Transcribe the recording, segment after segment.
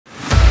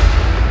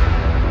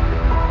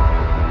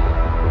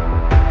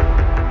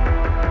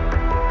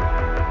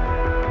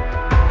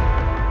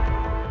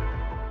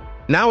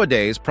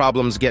Nowadays,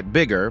 problems get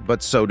bigger,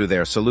 but so do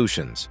their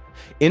solutions.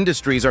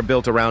 Industries are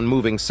built around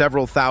moving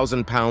several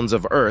thousand pounds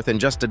of earth in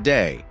just a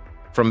day,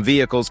 from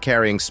vehicles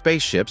carrying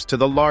spaceships to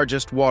the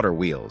largest water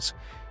wheels.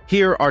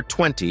 Here are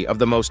 20 of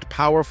the most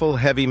powerful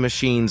heavy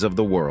machines of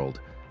the world.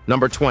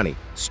 Number 20,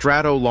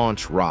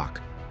 Stratolaunch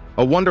Rock.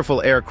 A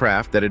wonderful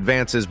aircraft that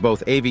advances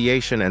both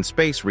aviation and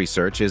space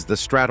research is the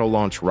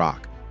Stratolaunch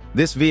Rock.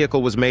 This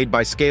vehicle was made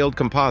by Scaled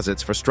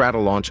Composites for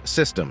Stratolaunch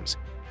Systems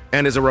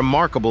and is a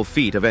remarkable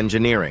feat of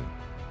engineering.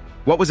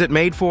 What was it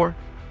made for?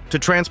 To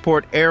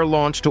transport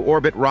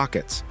air-launch-to-orbit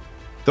rockets.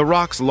 The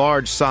rock's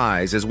large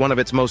size is one of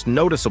its most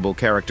noticeable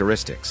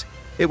characteristics.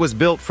 It was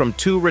built from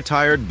 2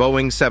 retired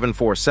Boeing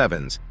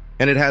 747s,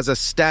 and it has a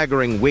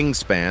staggering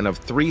wingspan of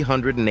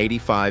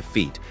 385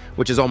 feet,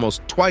 which is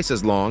almost twice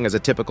as long as a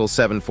typical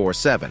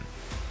 747.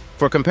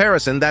 For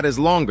comparison, that is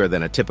longer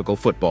than a typical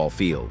football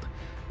field.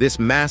 This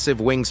massive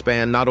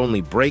wingspan not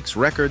only breaks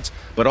records,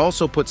 but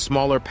also puts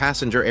smaller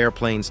passenger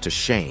airplanes to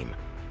shame.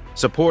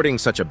 Supporting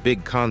such a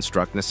big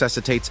construct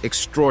necessitates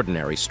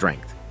extraordinary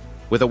strength.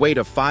 With a weight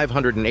of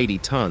 580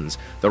 tons,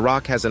 the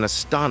rock has an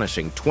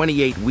astonishing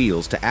 28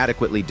 wheels to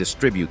adequately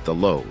distribute the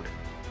load.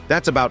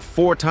 That's about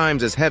 4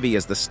 times as heavy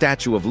as the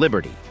Statue of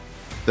Liberty.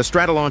 The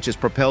Stratolaunch is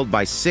propelled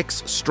by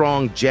 6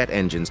 strong jet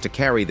engines to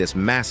carry this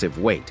massive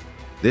weight.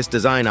 This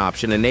design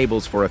option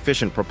enables for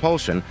efficient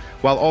propulsion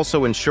while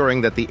also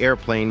ensuring that the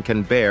airplane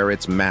can bear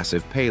its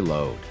massive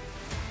payload.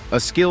 A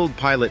skilled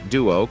pilot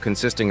duo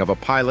consisting of a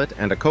pilot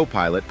and a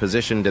co-pilot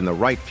positioned in the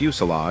right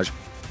fuselage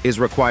is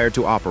required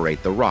to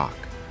operate the rock.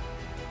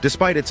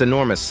 Despite its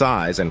enormous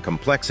size and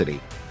complexity,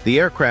 the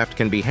aircraft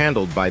can be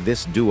handled by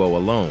this duo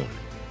alone.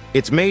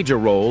 Its major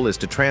role is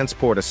to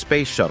transport a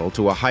space shuttle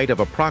to a height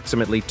of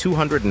approximately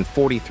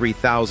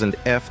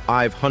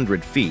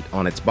 243,500 feet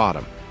on its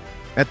bottom.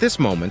 At this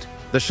moment,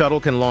 the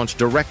shuttle can launch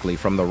directly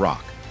from the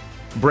rock,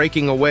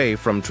 breaking away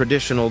from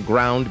traditional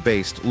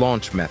ground-based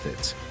launch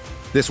methods.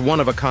 This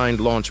one-of-a-kind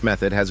launch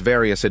method has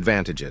various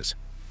advantages.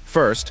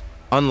 First,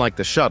 unlike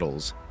the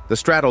shuttles, the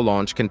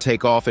Stratolaunch can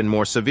take off in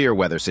more severe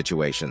weather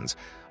situations,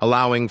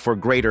 allowing for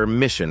greater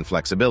mission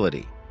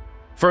flexibility.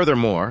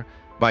 Furthermore,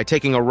 by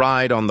taking a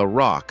ride on the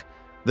rock,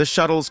 the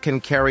shuttles can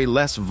carry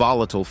less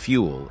volatile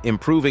fuel,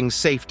 improving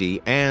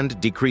safety and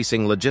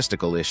decreasing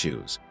logistical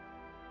issues.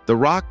 The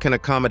rock can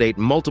accommodate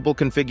multiple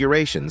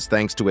configurations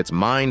thanks to its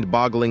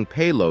mind-boggling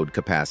payload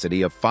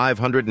capacity of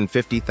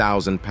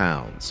 550,000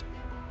 pounds.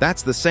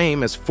 That's the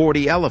same as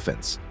 40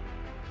 elephants.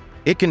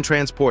 It can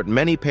transport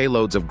many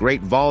payloads of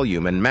great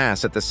volume and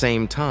mass at the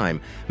same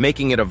time,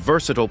 making it a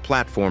versatile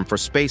platform for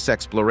space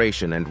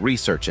exploration and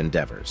research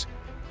endeavors.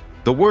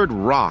 The word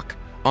rock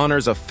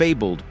honors a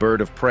fabled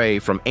bird of prey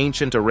from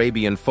ancient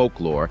Arabian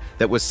folklore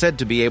that was said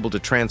to be able to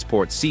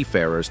transport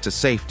seafarers to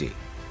safety.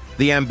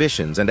 The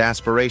ambitions and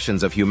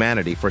aspirations of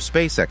humanity for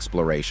space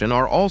exploration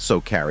are also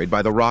carried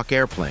by the rock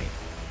airplane.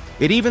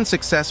 It even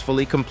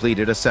successfully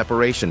completed a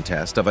separation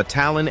test of a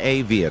Talon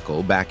A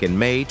vehicle back in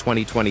May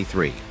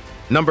 2023.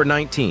 Number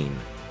 19,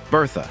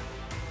 Bertha.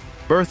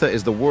 Bertha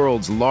is the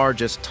world's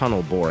largest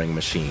tunnel boring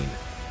machine.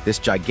 This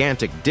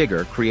gigantic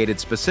digger, created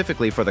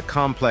specifically for the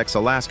complex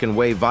Alaskan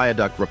Way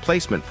Viaduct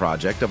replacement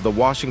project of the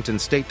Washington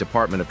State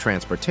Department of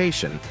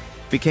Transportation,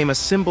 became a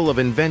symbol of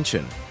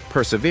invention,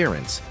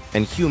 perseverance,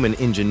 and human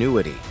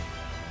ingenuity.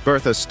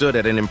 Bertha stood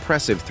at an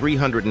impressive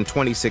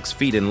 326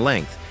 feet in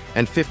length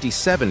and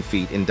 57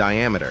 feet in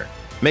diameter,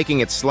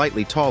 making it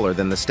slightly taller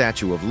than the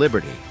Statue of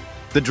Liberty.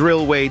 The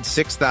drill weighed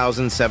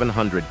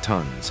 6,700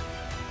 tons.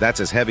 That's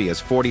as heavy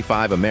as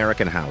 45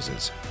 American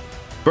houses.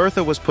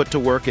 Bertha was put to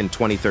work in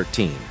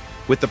 2013,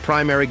 with the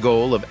primary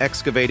goal of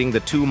excavating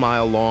the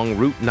 2-mile-long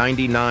Route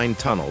 99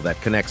 tunnel that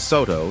connects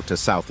Soto to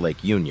South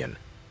Lake Union.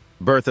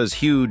 Bertha's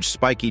huge,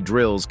 spiky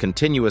drills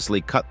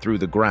continuously cut through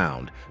the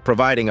ground,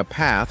 providing a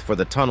path for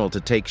the tunnel to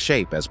take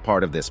shape as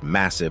part of this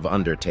massive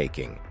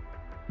undertaking.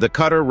 The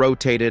cutter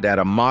rotated at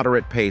a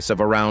moderate pace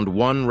of around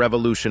 1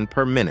 revolution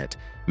per minute,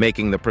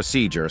 making the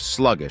procedure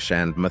sluggish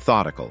and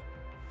methodical.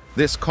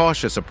 This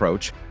cautious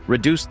approach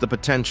reduced the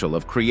potential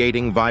of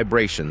creating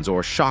vibrations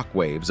or shock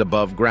waves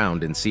above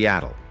ground in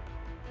Seattle.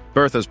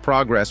 Bertha's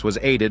progress was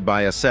aided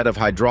by a set of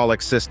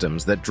hydraulic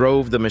systems that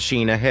drove the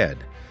machine ahead,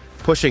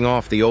 pushing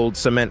off the old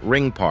cement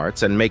ring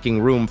parts and making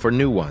room for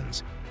new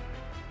ones.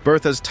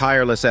 Bertha's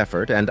tireless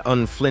effort and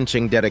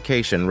unflinching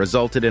dedication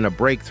resulted in a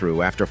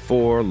breakthrough after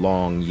 4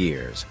 long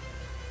years.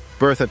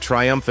 Bertha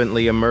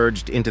triumphantly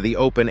emerged into the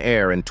open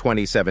air in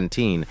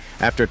 2017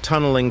 after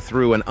tunneling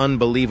through an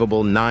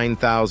unbelievable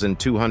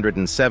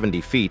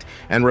 9,270 feet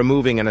and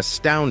removing an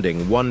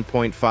astounding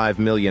 1.5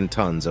 million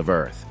tons of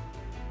earth.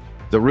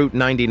 The Route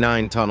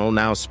 99 tunnel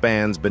now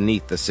spans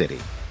beneath the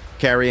city,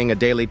 carrying a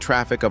daily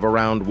traffic of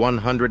around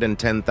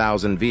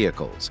 110,000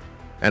 vehicles.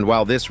 And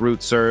while this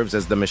route serves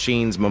as the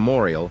machine's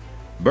memorial,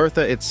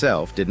 Bertha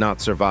itself did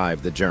not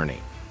survive the journey.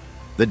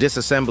 The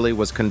disassembly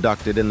was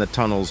conducted in the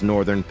tunnel's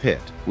northern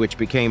pit, which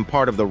became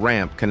part of the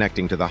ramp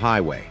connecting to the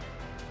highway.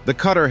 The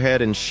cutter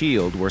head and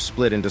shield were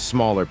split into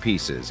smaller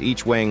pieces,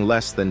 each weighing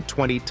less than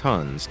 20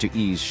 tons to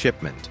ease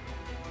shipment.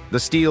 The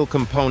steel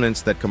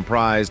components that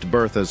comprised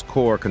Bertha's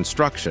core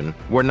construction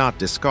were not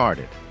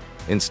discarded.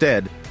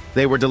 Instead,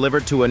 they were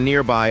delivered to a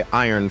nearby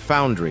iron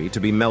foundry to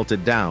be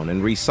melted down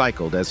and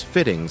recycled as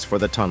fittings for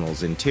the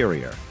tunnel's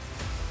interior.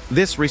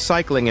 This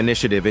recycling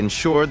initiative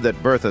ensured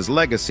that Bertha's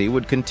legacy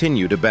would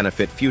continue to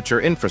benefit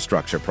future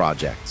infrastructure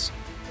projects.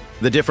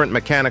 The different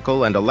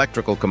mechanical and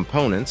electrical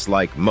components,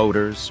 like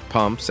motors,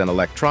 pumps, and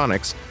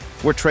electronics,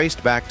 were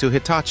traced back to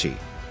Hitachi,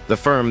 the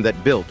firm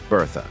that built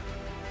Bertha.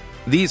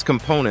 These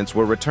components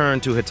were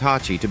returned to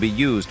Hitachi to be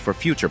used for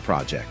future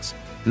projects.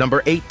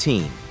 Number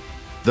 18.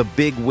 The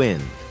Big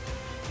Wind.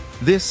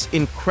 This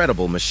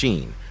incredible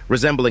machine,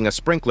 resembling a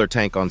sprinkler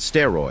tank on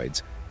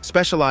steroids,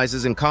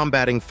 specializes in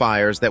combating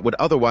fires that would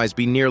otherwise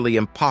be nearly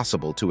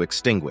impossible to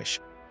extinguish.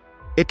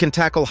 It can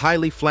tackle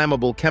highly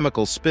flammable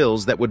chemical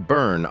spills that would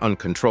burn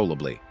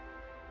uncontrollably.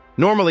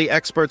 Normally,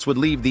 experts would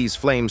leave these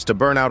flames to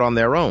burn out on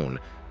their own,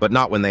 but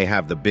not when they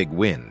have the big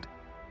wind.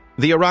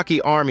 The Iraqi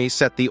army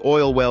set the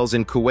oil wells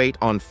in Kuwait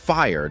on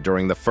fire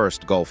during the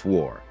First Gulf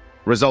War,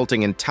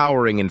 resulting in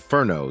towering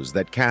infernos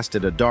that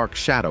casted a dark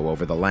shadow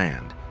over the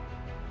land.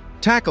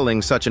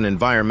 Tackling such an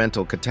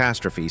environmental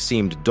catastrophe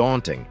seemed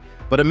daunting,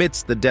 but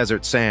amidst the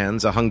desert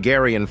sands, a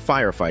Hungarian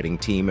firefighting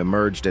team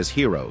emerged as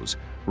heroes,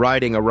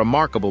 riding a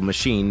remarkable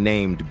machine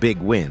named Big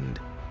Wind.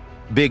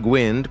 Big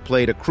Wind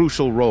played a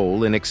crucial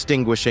role in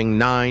extinguishing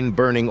 9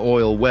 burning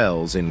oil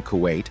wells in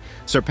Kuwait,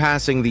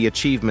 surpassing the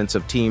achievements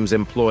of teams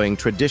employing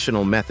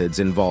traditional methods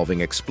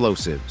involving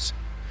explosives.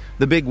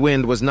 The Big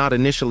Wind was not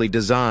initially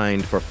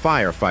designed for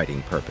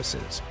firefighting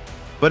purposes,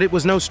 but it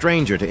was no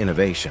stranger to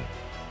innovation.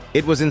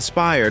 It was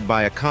inspired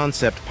by a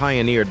concept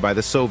pioneered by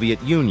the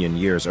Soviet Union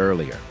years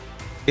earlier.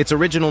 Its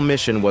original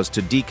mission was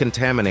to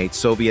decontaminate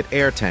Soviet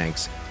air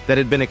tanks that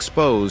had been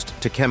exposed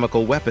to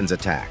chemical weapons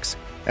attacks,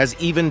 as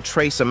even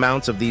trace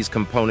amounts of these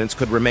components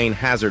could remain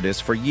hazardous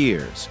for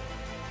years.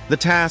 The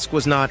task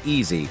was not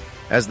easy,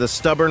 as the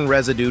stubborn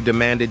residue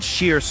demanded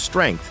sheer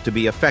strength to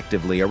be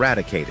effectively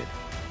eradicated.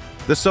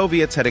 The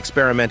Soviets had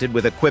experimented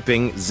with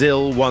equipping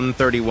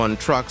ZIL-131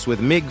 trucks with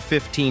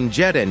MiG-15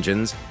 jet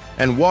engines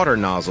and water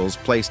nozzles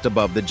placed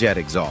above the jet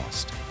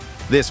exhaust.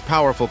 This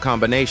powerful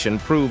combination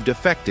proved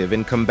effective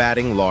in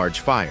combating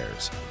large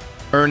fires,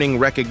 earning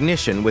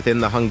recognition within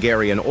the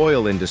Hungarian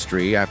oil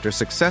industry after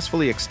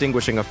successfully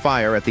extinguishing a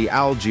fire at the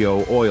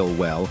Algeo oil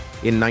well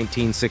in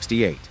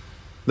 1968.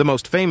 The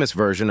most famous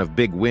version of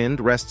Big Wind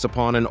rests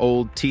upon an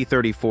old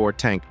T-34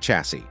 tank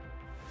chassis,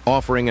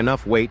 offering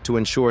enough weight to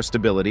ensure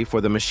stability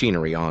for the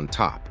machinery on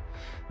top.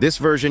 This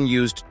version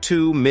used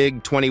 2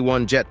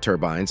 MiG-21 jet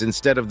turbines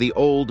instead of the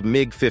old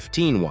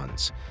MiG-15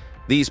 ones.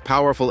 These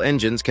powerful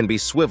engines can be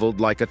swiveled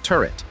like a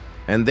turret,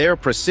 and their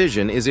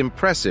precision is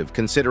impressive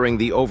considering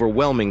the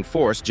overwhelming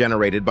force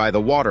generated by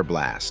the water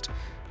blast.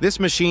 This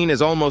machine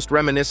is almost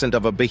reminiscent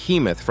of a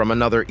behemoth from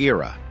another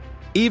era.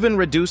 Even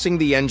reducing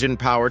the engine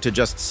power to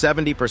just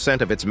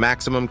 70% of its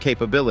maximum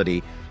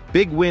capability,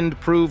 Big Wind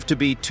proved to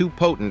be too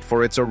potent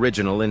for its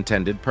original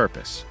intended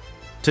purpose.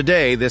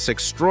 Today, this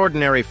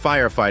extraordinary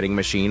firefighting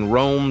machine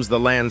roams the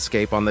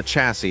landscape on the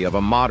chassis of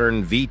a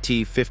modern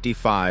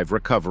VT-55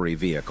 recovery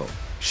vehicle,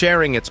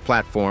 sharing its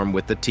platform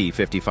with the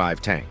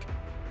T-55 tank.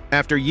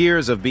 After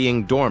years of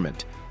being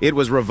dormant, it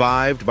was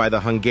revived by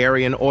the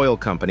Hungarian oil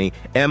company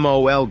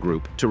MOL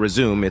Group to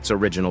resume its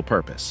original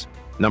purpose.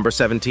 Number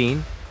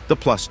 17. The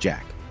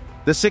Plusjack.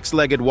 The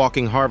 6-legged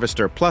walking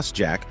harvester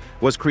Plusjack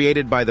was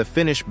created by the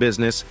Finnish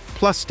business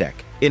Plustek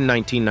in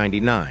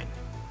 1999.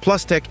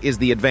 Plustek is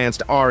the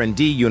advanced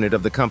R&D unit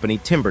of the company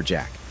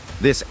Timberjack.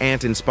 This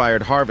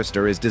ant-inspired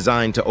harvester is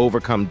designed to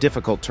overcome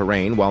difficult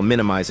terrain while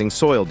minimizing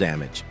soil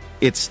damage.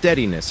 Its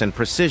steadiness and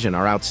precision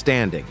are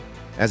outstanding,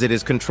 as it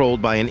is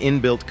controlled by an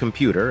inbuilt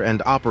computer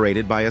and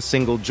operated by a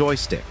single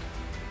joystick.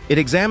 It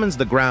examines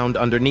the ground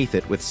underneath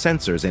it with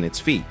sensors in its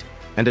feet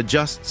and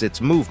adjusts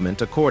its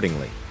movement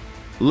accordingly.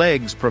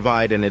 Legs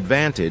provide an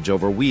advantage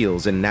over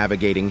wheels in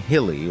navigating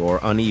hilly or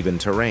uneven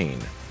terrain,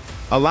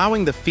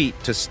 allowing the feet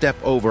to step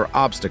over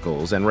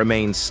obstacles and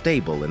remain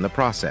stable in the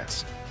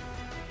process.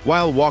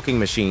 While walking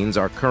machines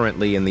are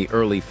currently in the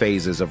early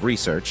phases of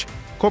research,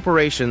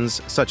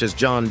 corporations such as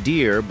John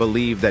Deere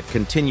believe that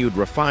continued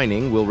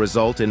refining will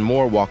result in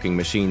more walking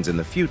machines in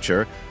the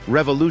future,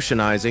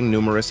 revolutionizing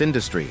numerous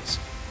industries.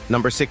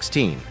 Number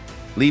 16.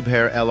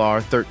 Liebherr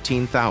LR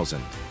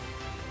 13000.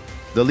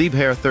 The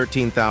Liebherr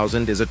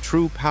 13000 is a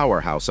true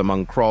powerhouse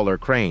among crawler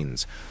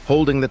cranes,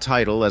 holding the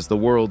title as the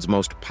world's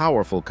most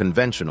powerful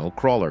conventional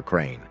crawler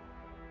crane.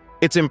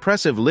 Its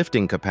impressive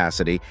lifting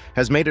capacity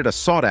has made it a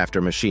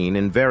sought-after machine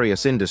in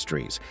various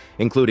industries,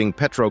 including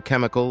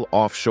petrochemical,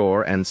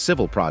 offshore, and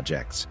civil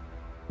projects.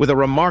 With a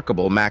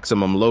remarkable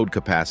maximum load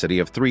capacity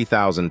of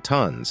 3,000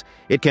 tons,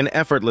 it can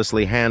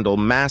effortlessly handle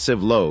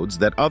massive loads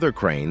that other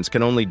cranes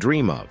can only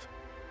dream of.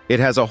 It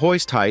has a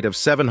hoist height of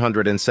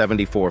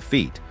 774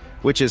 feet,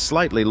 which is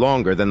slightly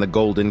longer than the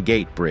Golden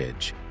Gate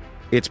Bridge.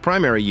 Its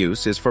primary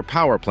use is for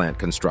power plant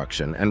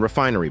construction and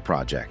refinery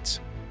projects.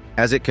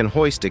 as it can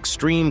hoist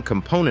extreme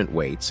component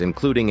weights,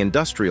 including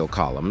industrial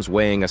columns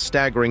weighing a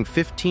staggering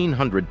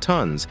 1,500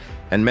 tons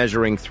and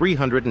measuring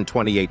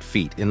 328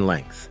 feet in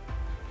length.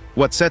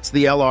 What sets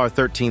the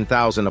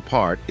LR-13000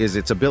 apart is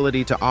its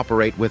ability to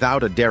operate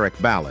without a derrick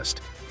ballast,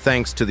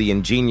 thanks to the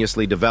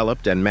ingeniously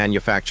developed and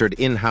manufactured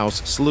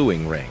in-house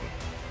slewing ring.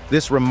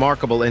 This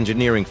remarkable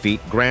engineering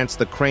feat grants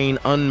the crane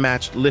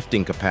unmatched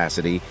lifting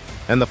capacity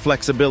and the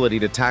flexibility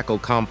to tackle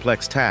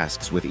complex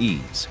tasks with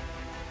ease.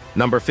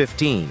 Number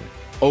 15.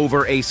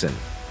 Over-Asen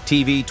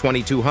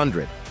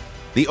TV-2200.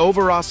 The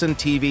Over-Asen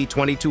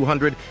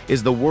TV-2200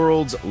 is the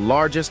world's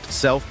largest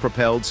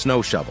self-propelled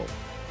snow shovel.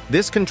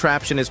 This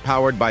contraption is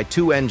powered by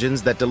two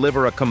engines that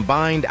deliver a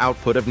combined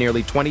output of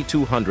nearly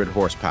 2,200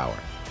 horsepower.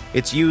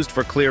 It's used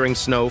for clearing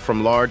snow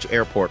from large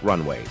airport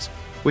runways,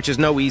 which is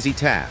no easy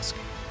task.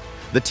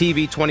 The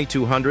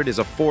TV-2200 is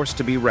a force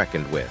to be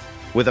reckoned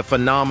with a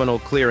phenomenal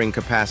clearing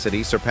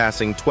capacity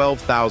surpassing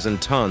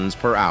 12,000 tons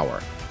per hour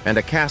and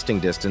a casting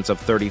distance of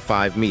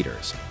 35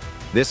 meters.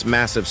 This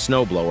massive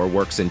snowblower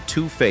works in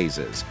two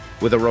phases,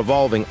 with a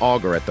revolving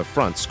auger at the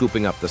front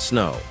scooping up the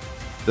snow.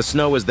 The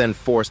snow is then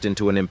forced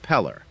into an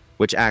impeller,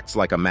 which acts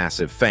like a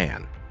massive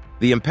fan.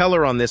 The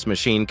impeller on this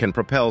machine can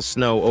propel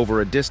snow over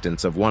a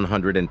distance of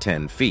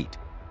 110 feet.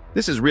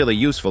 This is really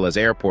useful as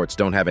airports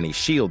don't have any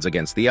shields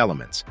against the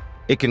elements.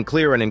 It can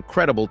clear an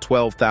incredible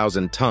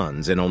 12,000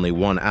 tons in only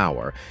 1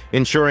 hour,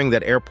 ensuring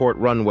that airport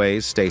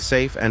runways stay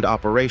safe and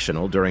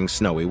operational during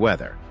snowy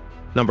weather.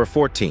 Number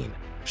 14.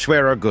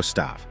 Schwerer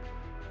Gustav.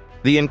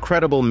 The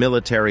incredible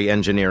military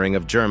engineering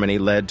of Germany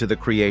led to the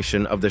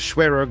creation of the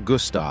Schwerer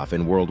Gustav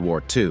in World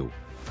War II.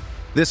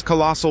 This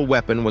colossal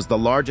weapon was the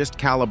largest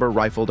caliber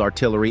rifled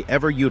artillery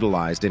ever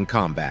utilized in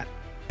combat,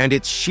 and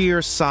its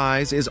sheer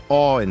size is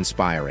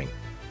awe-inspiring.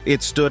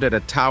 It stood at a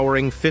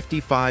towering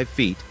 55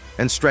 feet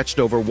and stretched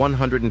over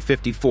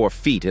 154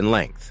 feet in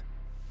length.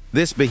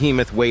 This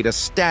behemoth weighed a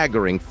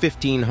staggering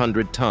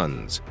 1,500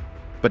 tons,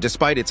 but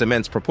despite its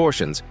immense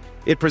proportions,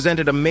 it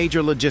presented a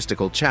major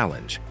logistical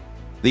challenge.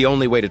 The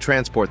only way to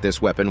transport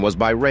this weapon was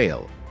by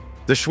rail.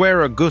 The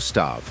Schwerer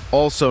Gustav,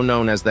 also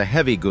known as the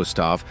Heavy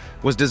Gustav,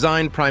 was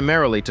designed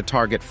primarily to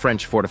target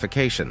French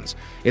fortifications.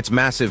 Its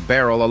massive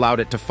barrel allowed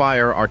it to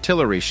fire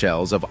artillery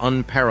shells of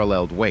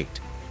unparalleled weight.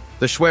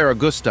 The Schwerer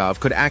Gustav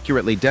could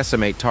accurately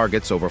decimate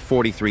targets over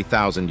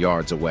 43,000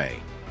 yards away.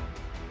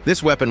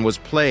 This weapon was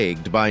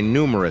plagued by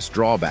numerous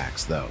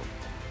drawbacks, though.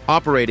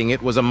 Operating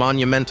it was a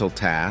monumental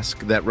task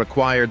that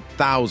required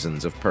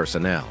thousands of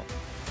personnel.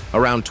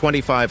 Around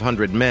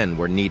 2,500 men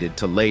were needed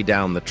to lay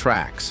down the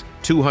tracks,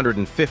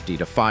 250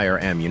 to fire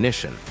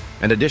ammunition,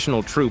 and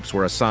additional troops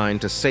were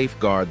assigned to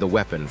safeguard the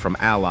weapon from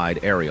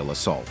Allied aerial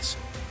assaults.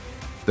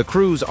 The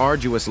crew's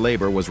arduous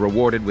labor was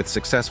rewarded with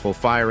successful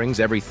firings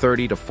every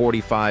 30 to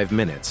 45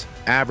 minutes,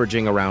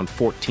 averaging around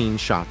 14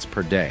 shots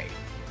per day.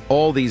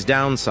 All these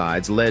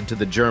downsides led to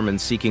the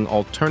Germans seeking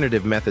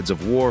alternative methods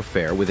of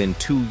warfare within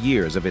 2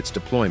 years of its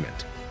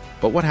deployment.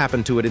 But what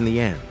happened to it in the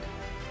end?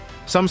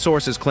 Some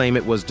sources claim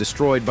it was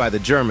destroyed by the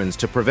Germans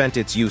to prevent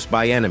its use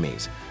by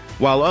enemies,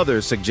 while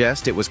others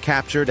suggest it was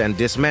captured and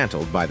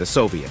dismantled by the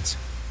Soviets.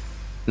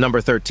 Number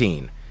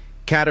 13.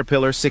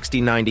 Caterpillar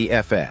 6090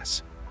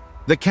 FS.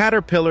 The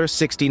Caterpillar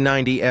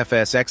 6090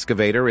 FS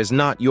excavator is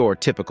not your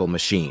typical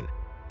machine.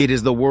 It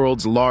is the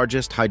world's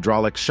largest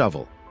hydraulic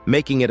shovel,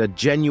 making it a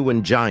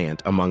genuine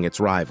giant among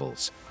its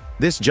rivals.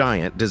 This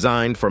giant,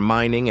 designed for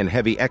mining and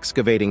heavy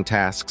excavating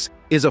tasks,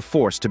 is a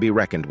force to be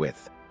reckoned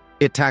with.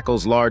 It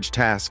tackles large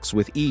tasks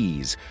with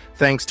ease,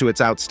 thanks to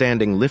its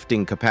outstanding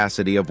lifting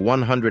capacity of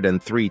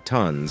 103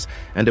 tons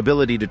and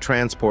ability to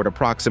transport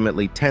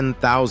approximately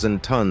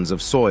 10,000 tons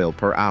of soil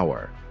per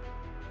hour.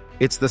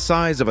 It's the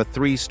size of a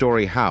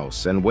 3-story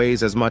house and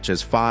weighs as much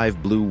as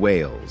 5 blue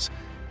whales,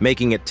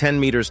 making it 10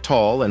 meters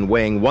tall and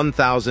weighing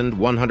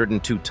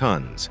 1,102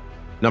 tons.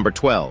 Number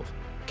 12.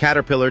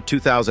 Caterpillar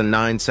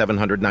 2009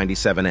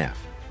 797F.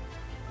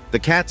 The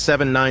CAT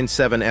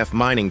 797F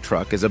mining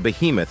truck is a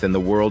behemoth in the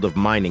world of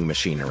mining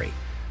machinery,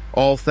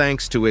 all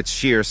thanks to its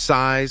sheer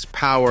size,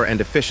 power,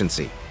 and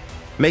efficiency,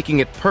 making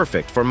it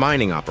perfect for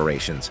mining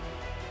operations.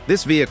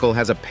 This vehicle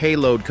has a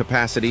payload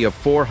capacity of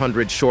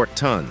 400 short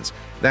tons.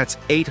 That's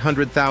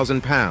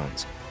 800,000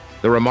 pounds.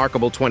 The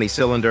remarkable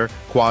 20-cylinder,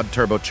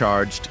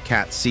 quad-turbocharged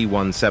CAT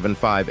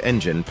C175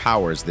 engine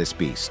powers this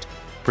beast,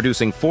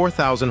 producing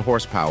 4,000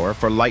 horsepower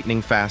for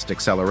lightning-fast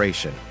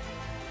acceleration,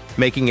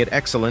 making it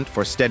excellent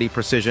for steady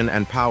precision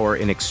and power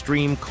in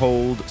extreme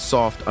cold,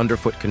 soft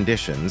underfoot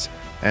conditions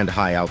and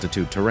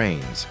high-altitude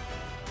terrains.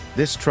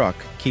 This truck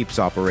keeps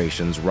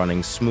operations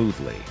running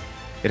smoothly.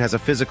 It has a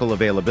physical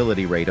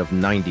availability rate of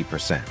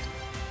 90%,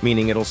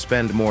 meaning it'll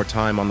spend more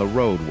time on the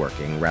road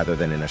working rather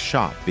than in a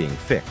shop being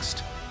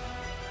fixed.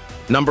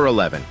 Number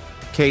 11.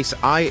 Case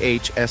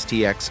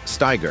IH-STX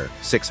Steiger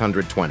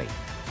 620.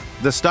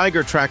 The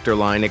Steiger tractor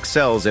line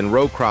excels in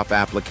row crop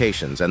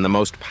applications, and the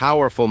most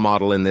powerful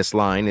model in this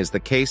line is the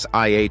Case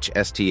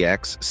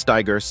IH-STX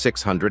Steiger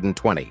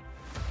 620.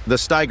 The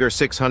Steiger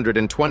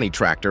 620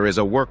 tractor is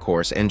a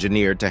workhorse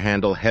engineered to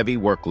handle heavy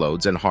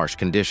workloads and harsh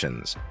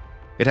conditions.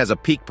 It has a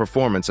peak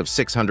performance of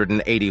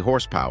 680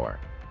 horsepower.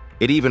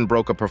 It even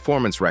broke a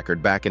performance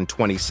record back in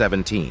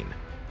 2017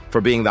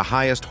 for being the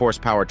highest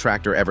horsepower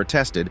tractor ever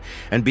tested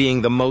and being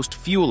the most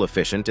fuel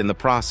efficient in the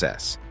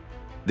process.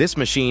 This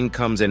machine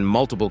comes in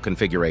multiple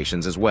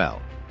configurations as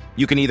well.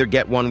 You can either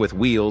get one with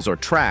wheels or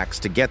tracks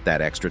to get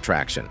that extra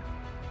traction.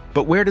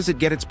 But where does it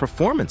get its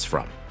performance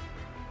from?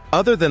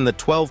 Other than the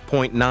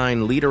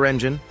 12.9-liter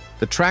engine,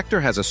 the tractor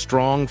has a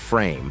strong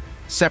frame,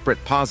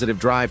 separate positive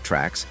drive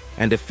tracks,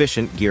 and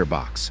efficient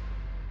gearbox.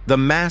 The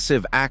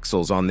massive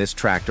axles on this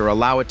tractor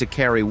allow it to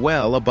carry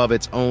well above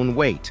its own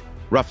weight,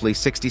 roughly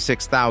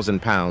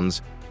 66,000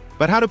 pounds.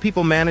 But how do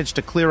people manage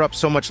to clear up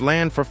so much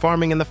land for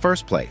farming in the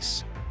first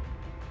place?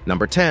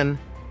 Number 10.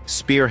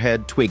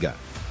 Spearhead Twiga.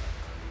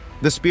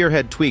 The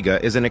Spearhead Twiga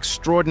is an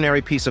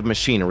extraordinary piece of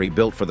machinery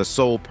built for the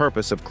sole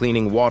purpose of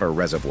cleaning water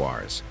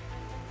reservoirs.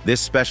 This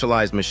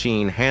specialized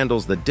machine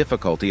handles the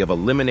difficulty of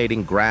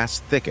eliminating grass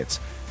thickets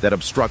that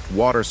obstruct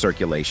water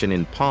circulation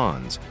in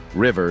ponds,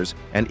 rivers,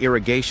 and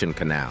irrigation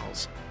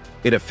canals.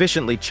 It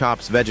efficiently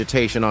chops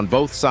vegetation on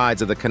both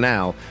sides of the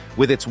canal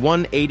with its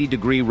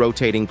 180-degree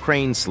rotating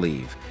crane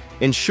sleeve,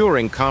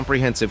 ensuring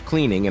comprehensive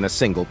cleaning in a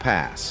single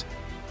pass.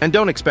 And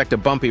don't expect a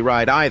bumpy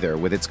ride either,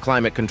 with its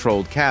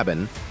climate-controlled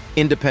cabin,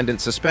 independent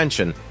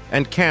suspension,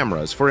 and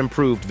cameras for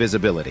improved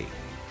visibility.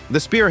 The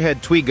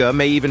Spearhead Twiga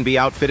may even be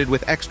outfitted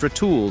with extra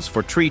tools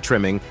for tree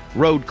trimming,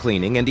 road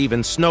cleaning, and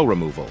even snow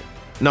removal.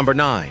 Number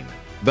 9.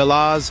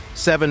 Belaz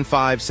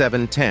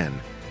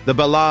 75710. The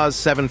Belaz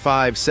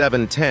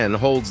 75710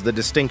 holds the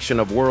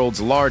distinction of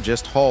world's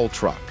largest haul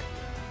truck.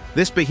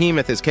 This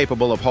behemoth is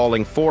capable of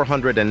hauling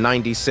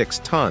 496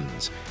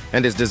 tons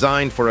and is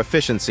designed for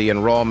efficiency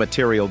and raw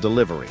material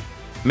delivery.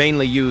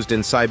 Mainly used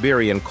in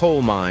Siberian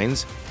coal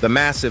mines, the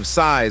massive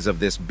size of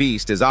this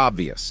beast is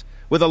obvious,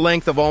 with a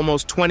length of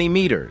almost 20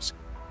 meters.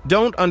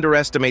 Don't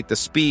underestimate the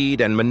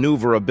speed and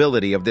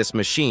maneuverability of this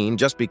machine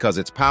just because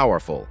it's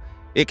powerful.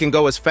 It can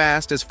go as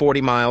fast as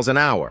 40 miles an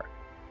hour.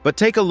 But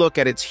take a look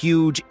at its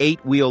huge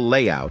 8-wheel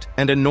layout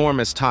and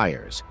enormous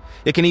tires.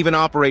 It can even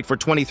operate for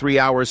 23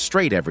 hours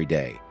straight every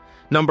day.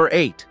 Number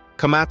 8.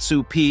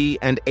 Komatsu P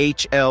and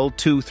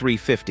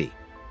HL2350.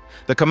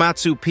 The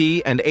Komatsu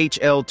P and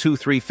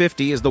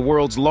HL2350 is the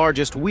world's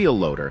largest wheel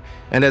loader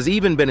and has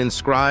even been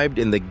inscribed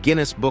in the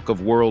Guinness Book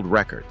of World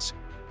Records.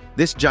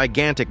 This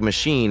gigantic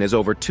machine is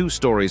over 2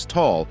 stories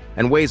tall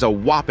and weighs a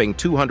whopping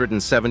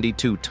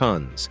 272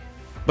 tons.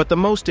 But the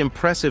most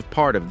impressive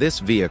part of this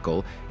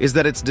vehicle is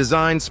that it's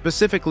designed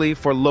specifically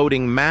for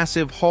loading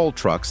massive haul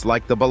trucks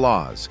like the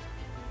Belaz.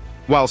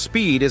 While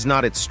speed is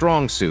not its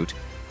strong suit,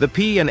 the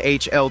P and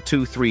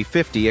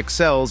HL2350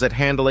 excels at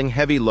handling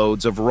heavy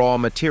loads of raw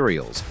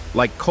materials,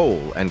 like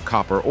coal and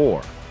copper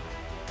ore.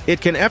 It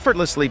can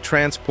effortlessly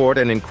transport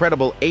an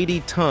incredible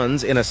 80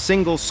 tons in a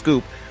single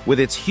scoop with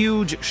its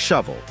huge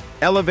shovel,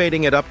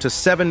 elevating it up to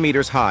 7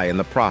 meters high in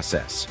the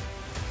process.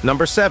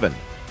 Number 7.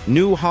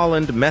 New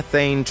Holland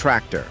Methane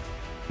Tractor.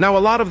 Now, a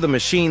lot of the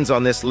machines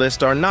on this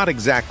list are not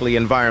exactly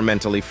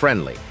environmentally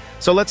friendly,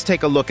 so let's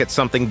take a look at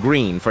something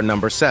green for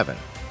number 7.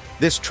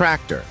 This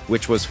tractor,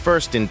 which was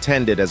first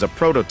intended as a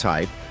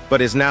prototype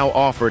but is now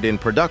offered in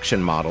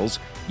production models,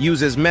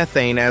 uses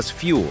methane as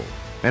fuel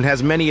and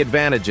has many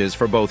advantages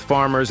for both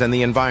farmers and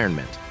the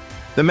environment.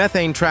 The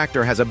methane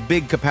tractor has a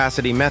big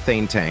capacity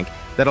methane tank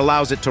that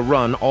allows it to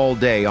run all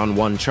day on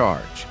one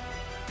charge.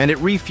 And it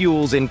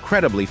refuels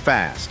incredibly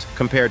fast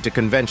compared to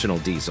conventional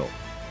diesel.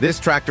 This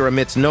tractor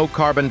emits no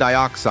carbon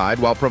dioxide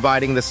while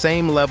providing the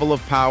same level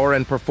of power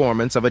and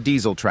performance of a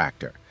diesel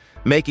tractor,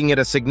 making it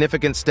a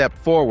significant step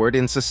forward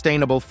in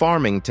sustainable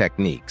farming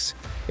techniques.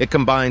 It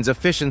combines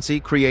efficiency,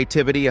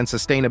 creativity, and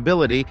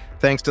sustainability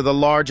thanks to the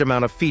large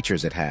amount of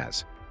features it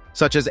has,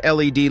 such as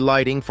LED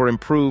lighting for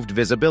improved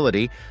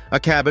visibility, a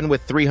cabin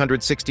with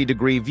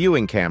 360-degree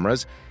viewing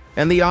cameras,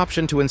 and the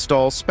option to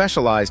install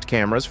specialized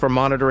cameras for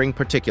monitoring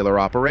particular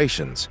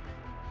operations.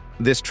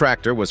 This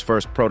tractor was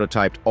first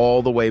prototyped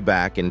all the way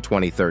back in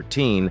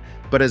 2013,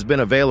 but has been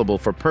available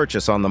for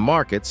purchase on the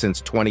market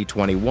since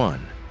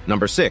 2021.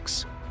 Number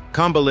 6.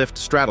 Combalift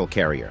Straddle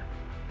Carrier.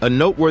 A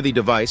noteworthy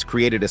device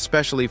created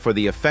especially for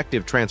the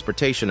effective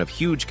transportation of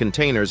huge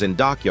containers in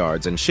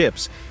dockyards and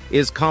ships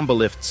is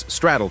Combalift's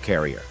Straddle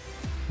Carrier.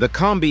 The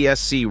Combi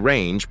SC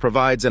range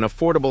provides an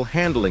affordable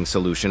handling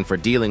solution for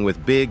dealing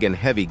with big and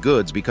heavy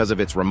goods because of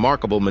its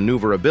remarkable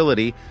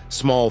maneuverability,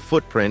 small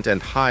footprint,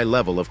 and high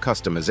level of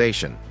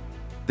customization.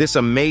 This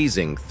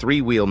amazing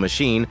 3-wheel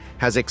machine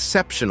has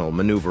exceptional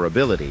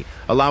maneuverability,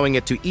 allowing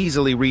it to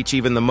easily reach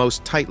even the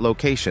most tight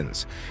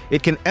locations.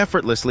 It can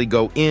effortlessly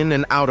go in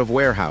and out of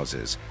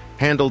warehouses,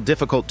 handle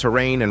difficult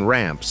terrain and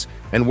ramps,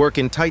 and work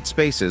in tight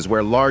spaces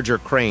where larger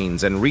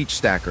cranes and reach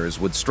stackers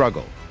would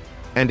struggle.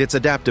 And its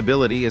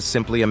adaptability is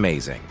simply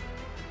amazing.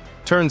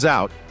 Turns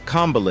out,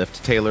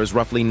 Combalift tailors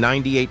roughly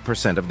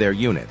 98% of their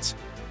units.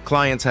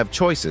 Clients have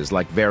choices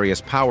like various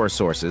power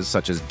sources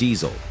such as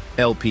diesel,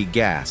 LP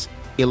gas,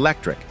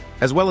 electric,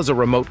 as well as a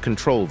remote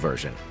control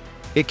version.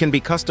 It can be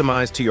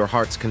customized to your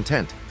heart's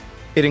content.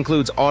 It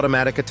includes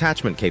automatic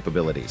attachment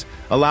capabilities,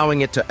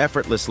 allowing it to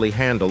effortlessly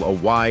handle a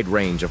wide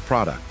range of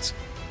products.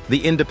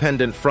 The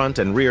independent front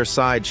and rear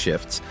side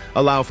shifts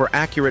allow for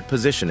accurate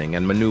positioning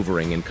and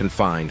maneuvering in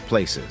confined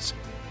places.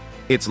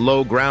 Its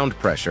low ground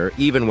pressure,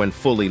 even when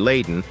fully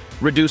laden,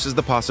 reduces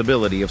the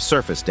possibility of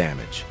surface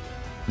damage.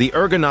 The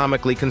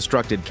ergonomically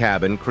constructed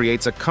cabin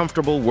creates a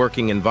comfortable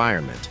working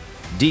environment,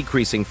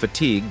 decreasing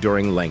fatigue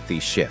during lengthy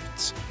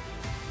shifts.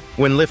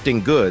 When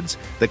lifting goods,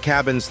 the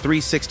cabin's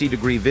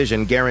 360-degree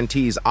vision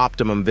guarantees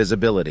optimum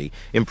visibility,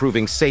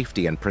 improving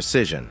safety and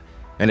precision.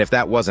 And if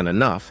that wasn't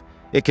enough,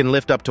 it can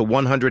lift up to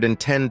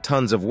 110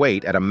 tons of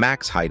weight at a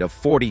max height of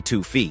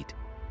 42 feet.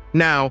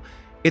 Now,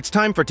 it's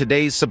time for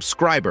today's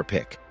subscriber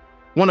pick.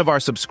 One of our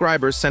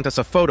subscribers sent us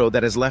a photo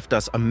that has left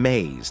us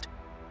amazed.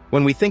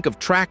 When we think of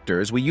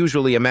tractors, we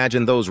usually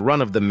imagine those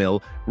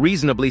run-of-the-mill,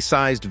 reasonably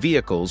sized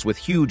vehicles with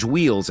huge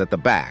wheels at the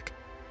back.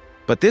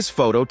 But this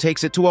photo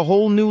takes it to a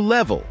whole new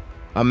level.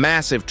 A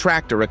massive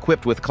tractor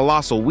equipped with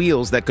colossal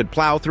wheels that could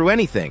plow through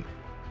anything.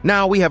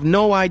 Now, we have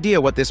no idea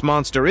what this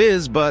monster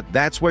is, but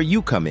that's where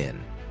you come in.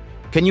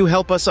 Can you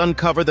help us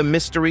uncover the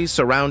mysteries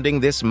surrounding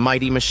this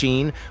mighty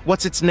machine?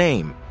 What's its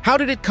name? How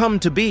did it come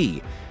to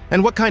be?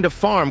 And what kind of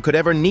farm could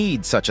ever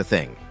need such a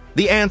thing?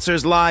 The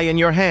answers lie in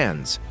your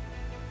hands.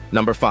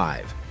 Number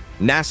 5.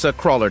 NASA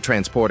Crawler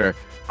Transporter.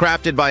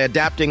 Crafted by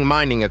adapting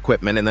mining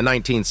equipment in the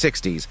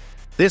 1960s,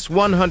 this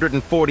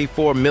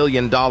 $144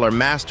 million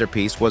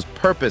masterpiece was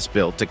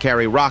purpose-built to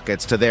carry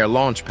rockets to their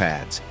launch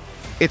pads.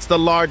 It's the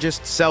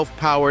largest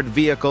self-powered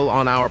vehicle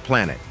on our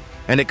planet,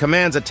 and it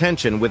commands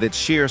attention with its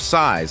sheer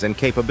size and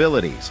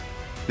capabilities.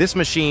 This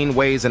machine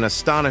weighs an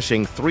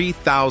astonishing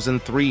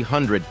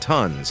 3,300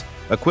 tons,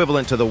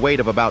 equivalent to the weight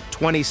of about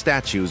 20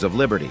 statues of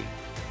Liberty.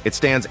 It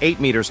stands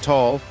 8 meters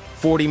tall,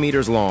 40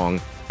 meters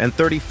long, and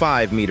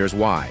 35 meters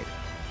wide,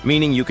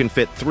 meaning you can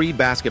fit 3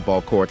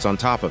 basketball courts on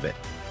top of it.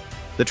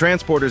 The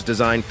transporter's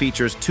design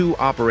features 2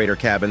 operator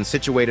cabins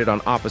situated on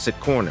opposite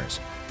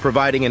corners,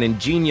 providing an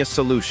ingenious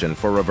solution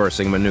for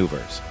reversing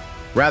maneuvers.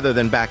 Rather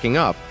than backing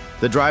up,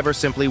 the driver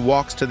simply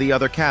walks to the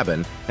other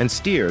cabin and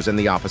steers in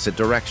the opposite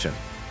direction.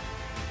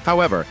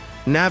 However,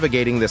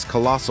 navigating this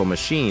colossal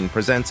machine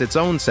presents its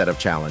own set of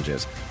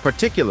challenges,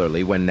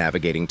 particularly when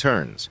navigating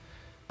turns.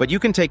 But you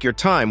can take your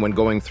time when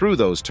going through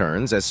those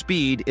turns, as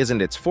speed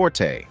isn't its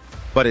forte,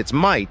 but its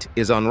might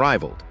is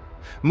unrivaled.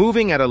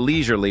 Moving at a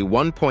leisurely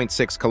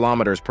 1.6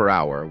 kilometers per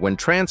hour when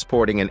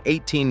transporting an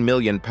 18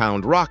 million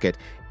pound rocket,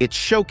 it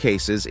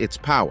showcases its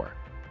power.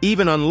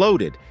 Even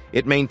unloaded,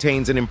 it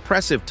maintains an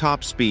impressive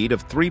top speed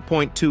of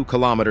 3.2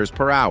 kilometers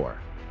per hour.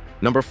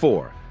 Number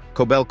 4.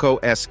 Kobelco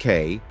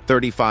SK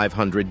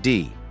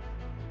 3500D.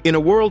 In a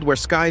world where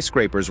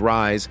skyscrapers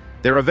rise,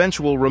 their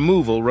eventual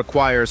removal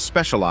requires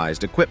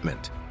specialized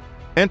equipment.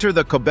 Enter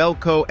the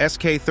Kobelco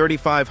SK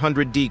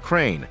 3500D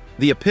crane,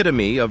 the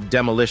epitome of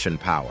demolition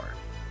power.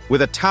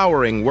 With a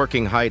towering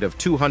working height of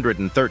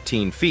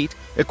 213 feet,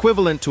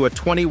 equivalent to a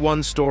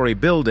 21-story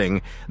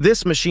building,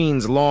 this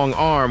machine's long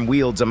arm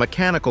wields a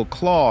mechanical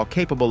claw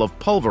capable of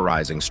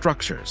pulverizing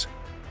structures.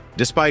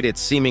 Despite its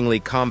seemingly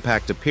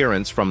compact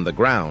appearance from the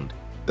ground,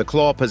 the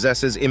claw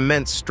possesses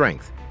immense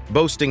strength,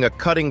 boasting a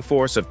cutting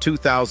force of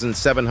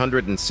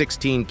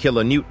 2,716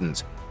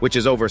 kilonewtons, which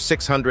is over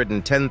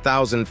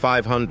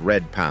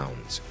 610,500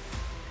 pounds.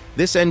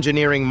 This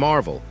engineering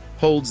marvel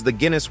holds the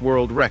Guinness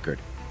World Record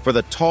for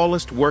the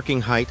tallest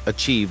working height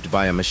achieved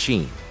by a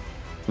machine.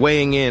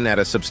 Weighing in at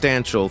a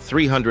substantial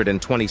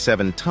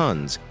 327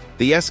 tons,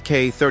 the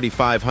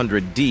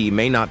SK3500D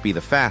may not be the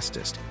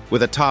fastest,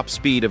 with a top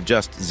speed of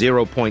just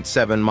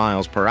 0.7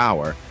 miles per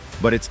hour,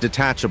 but its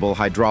detachable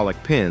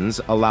hydraulic pins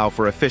allow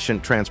for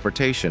efficient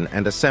transportation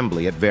and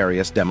assembly at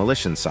various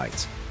demolition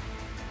sites.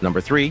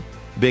 Number 3.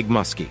 Big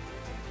Muskie.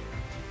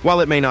 While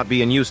it may not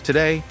be in use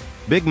today,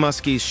 Big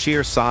Muskie's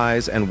sheer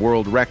size and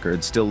world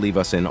record still leave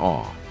us in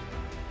awe.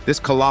 This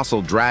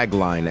colossal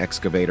dragline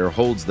excavator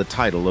holds the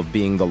title of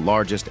being the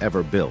largest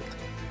ever built.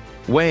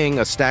 Weighing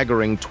a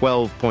staggering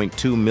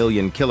 12.2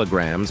 million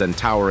kilograms and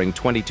towering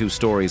 22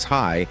 stories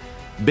high,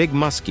 Big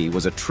Muskie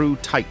was a true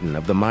titan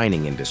of the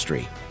mining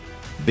industry.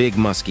 Big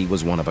Muskie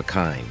was one of a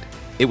kind.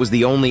 It was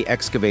the only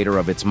excavator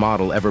of its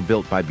model ever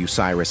built by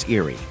Bucyrus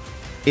Erie.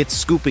 Its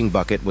scooping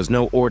bucket was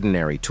no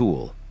ordinary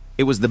tool.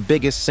 It was the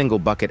biggest single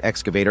bucket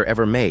excavator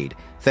ever made,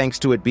 thanks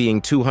to it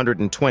being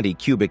 220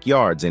 cubic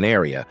yards in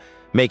area,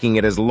 making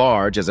it as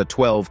large as a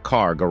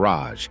 12-car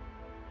garage.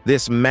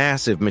 This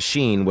massive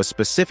machine was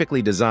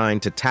specifically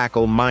designed to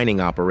tackle mining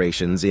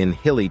operations in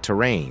hilly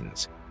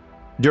terrains.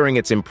 During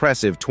its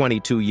impressive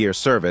 22-year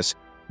service,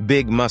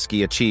 Big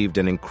Muskie achieved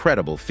an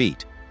incredible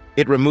feat.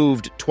 It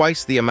removed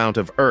twice the amount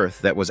of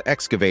earth that was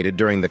excavated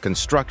during the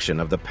construction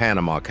of the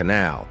Panama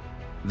Canal.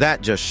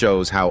 That just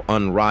shows how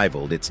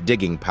unrivaled its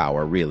digging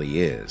power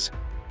really is.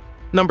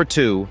 Number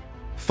 2.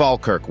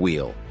 Falkirk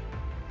Wheel.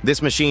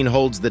 This machine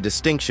holds the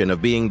distinction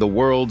of being the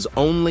world's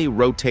only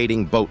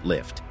rotating boat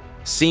lift,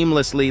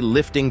 seamlessly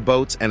lifting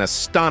boats an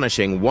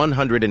astonishing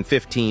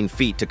 115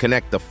 feet to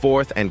connect the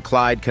Forth and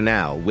Clyde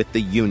Canal with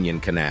the Union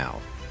Canal.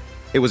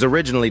 It was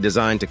originally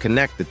designed to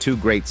connect the two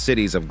great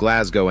cities of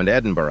Glasgow and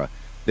Edinburgh.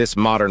 This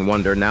modern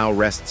wonder now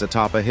rests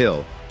atop a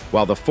hill,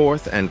 while the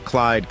Forth and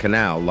Clyde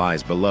Canal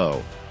lies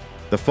below.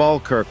 The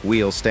Falkirk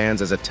Wheel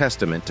stands as a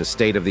testament to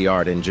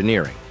state-of-the-art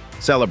engineering,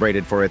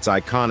 celebrated for its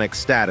iconic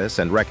status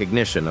and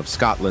recognition of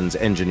Scotland's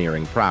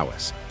engineering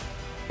prowess.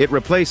 It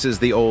replaces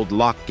the old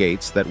lock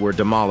gates that were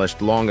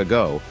demolished long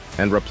ago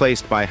and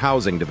replaced by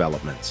housing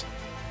developments.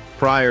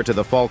 Prior to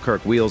the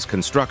Falkirk Wheel's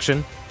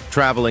construction,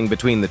 traveling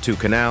between the two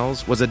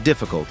canals was a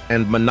difficult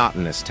and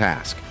monotonous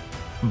task.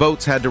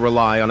 Boats had to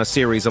rely on a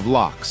series of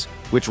locks,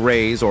 which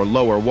raise or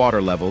lower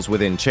water levels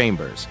within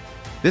chambers.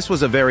 This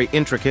was a very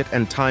intricate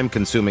and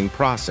time-consuming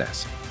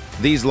process.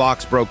 These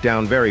locks broke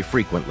down very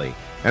frequently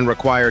and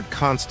required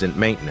constant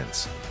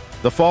maintenance.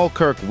 The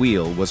Falkirk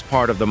Wheel was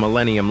part of the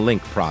Millennium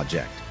Link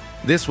project.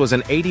 This was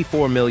an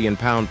 £84 million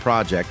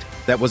project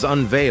that was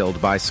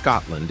unveiled by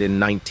Scotland in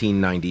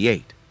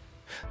 1998.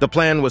 The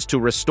plan was to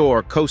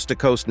restore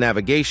coast-to-coast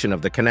navigation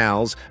of the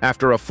canals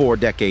after a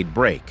 4-decade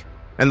break,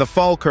 and the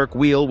Falkirk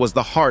Wheel was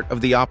the heart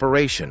of the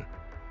operation.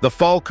 The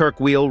Falkirk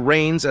Wheel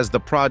reigns as the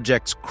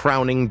project's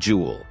crowning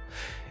jewel.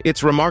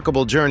 Its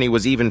remarkable journey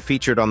was even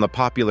featured on the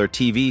popular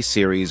TV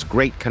series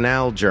Great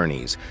Canal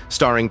Journeys,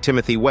 starring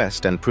Timothy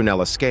West and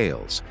Prunella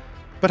Scales.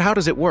 But how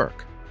does it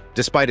work?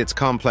 Despite its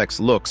complex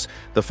looks,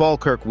 the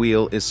Falkirk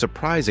Wheel is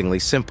surprisingly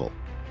simple.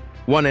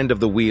 One end of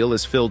the wheel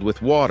is filled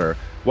with water,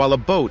 while a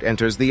boat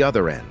enters the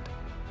other end.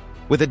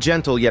 With a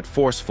gentle yet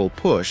forceful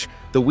push,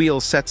 the wheel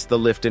sets the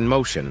lift in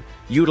motion,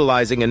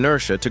 utilizing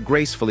inertia to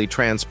gracefully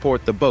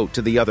transport the boat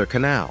to the other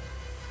canal.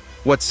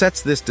 What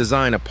sets this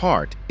design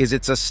apart is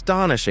its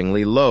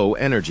astonishingly low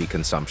energy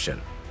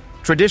consumption.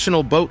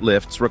 Traditional boat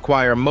lifts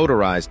require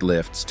motorized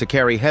lifts to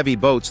carry heavy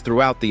boats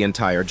throughout the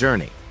entire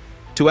journey.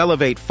 To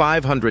elevate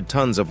 500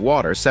 tons of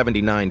water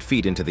 79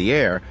 feet into the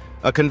air,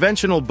 a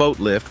conventional boat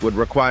lift would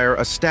require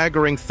a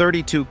staggering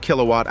 32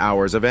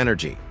 kilowatt-hours of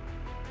energy.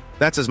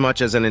 That's as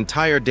much as an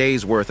entire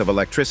day's worth of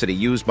electricity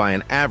used by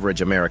an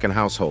average American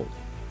household.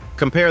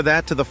 Compare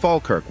that to the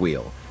Falkirk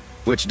Wheel,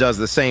 which does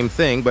the same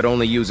thing but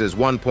only uses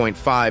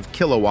 1.5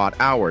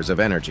 kilowatt-hours of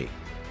energy.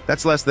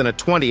 That's less than a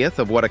 20th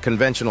of what a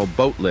conventional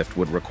boat lift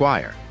would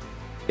require.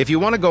 If you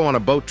want to go on a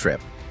boat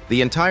trip,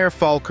 the entire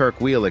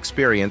Falkirk Wheel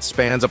experience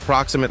spans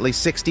approximately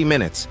 60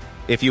 minutes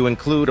if you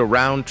include a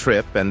round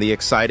trip and the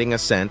exciting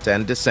ascent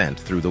and descent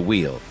through the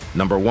wheel.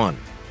 Number 1.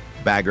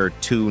 Bagger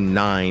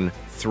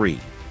 293.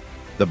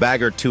 The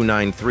Bagger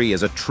 293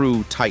 is a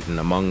true titan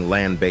among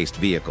land-based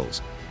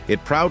vehicles.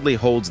 It proudly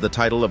holds the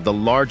title of the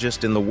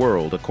largest in the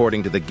world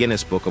according to the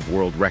Guinness Book of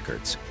World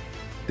Records.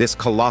 This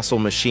colossal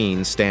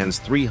machine stands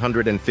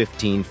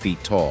 315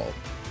 feet tall.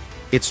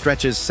 It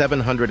stretches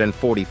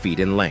 740 feet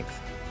in length,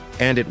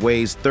 and it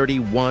weighs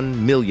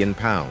 31 million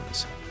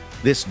pounds.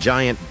 This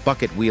giant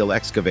bucket wheel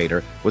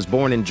excavator was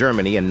born in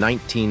Germany in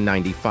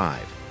 1995.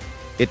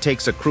 It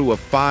takes a crew of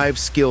 5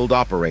 skilled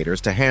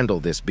operators to handle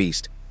this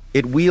beast.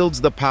 It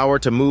wields the power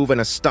to move an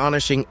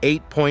astonishing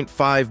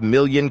 8.5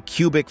 million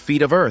cubic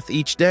feet of earth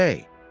each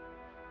day.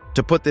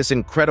 To put this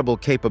incredible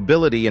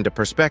capability into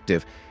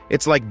perspective,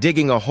 it's like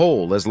digging a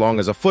hole as long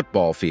as a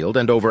football field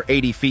and over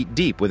 80 feet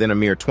deep within a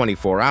mere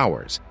 24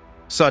 hours.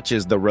 Such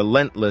is the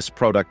relentless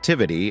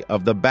productivity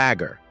of the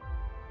bagger.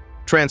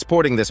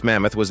 Transporting this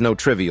mammoth was no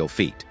trivial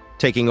feat,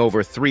 taking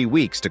over 3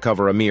 weeks to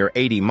cover a mere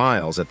 80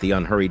 miles at the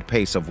unhurried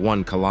pace of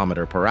 1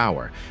 kilometer per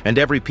hour, and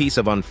every piece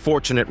of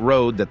unfortunate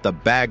road that the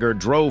bagger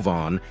drove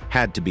on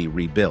had to be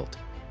rebuilt.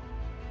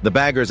 The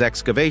bagger's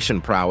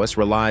excavation prowess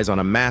relies on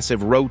a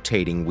massive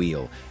rotating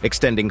wheel,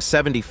 extending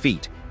 70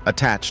 feet,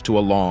 attached to a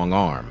long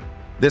arm.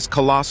 This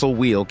colossal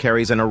wheel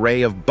carries an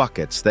array of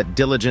buckets that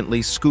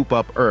diligently scoop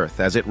up earth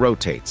as it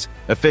rotates,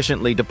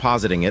 efficiently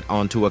depositing it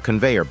onto a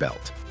conveyor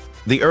belt.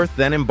 The earth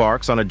then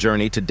embarks on a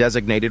journey to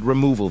designated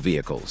removal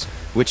vehicles,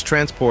 which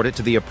transport it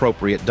to the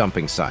appropriate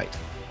dumping site.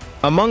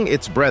 Among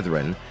its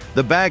brethren,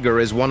 the bagger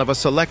is one of a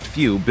select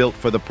few built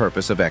for the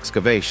purpose of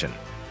excavation.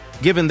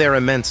 Given their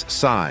immense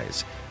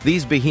size,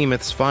 these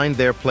behemoths find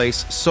their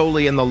place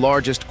solely in the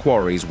largest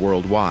quarries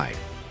worldwide.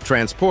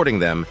 Transporting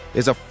them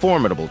is a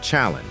formidable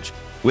challenge,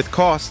 with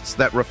costs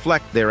that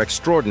reflect their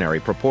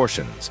extraordinary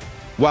proportions.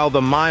 While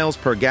the miles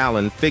per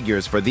gallon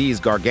figures for these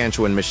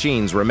gargantuan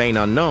machines remain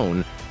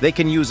unknown, they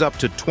can use up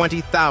to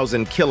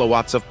 20,000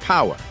 kilowatts of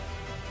power.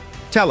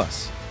 Tell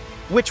us,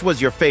 which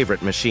was your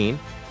favorite machine?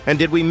 And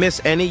did we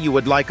miss any you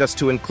would like us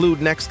to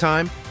include next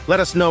time? Let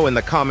us know in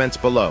the comments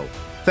below.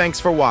 Thanks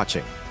for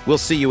watching. We'll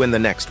see you in the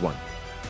next one.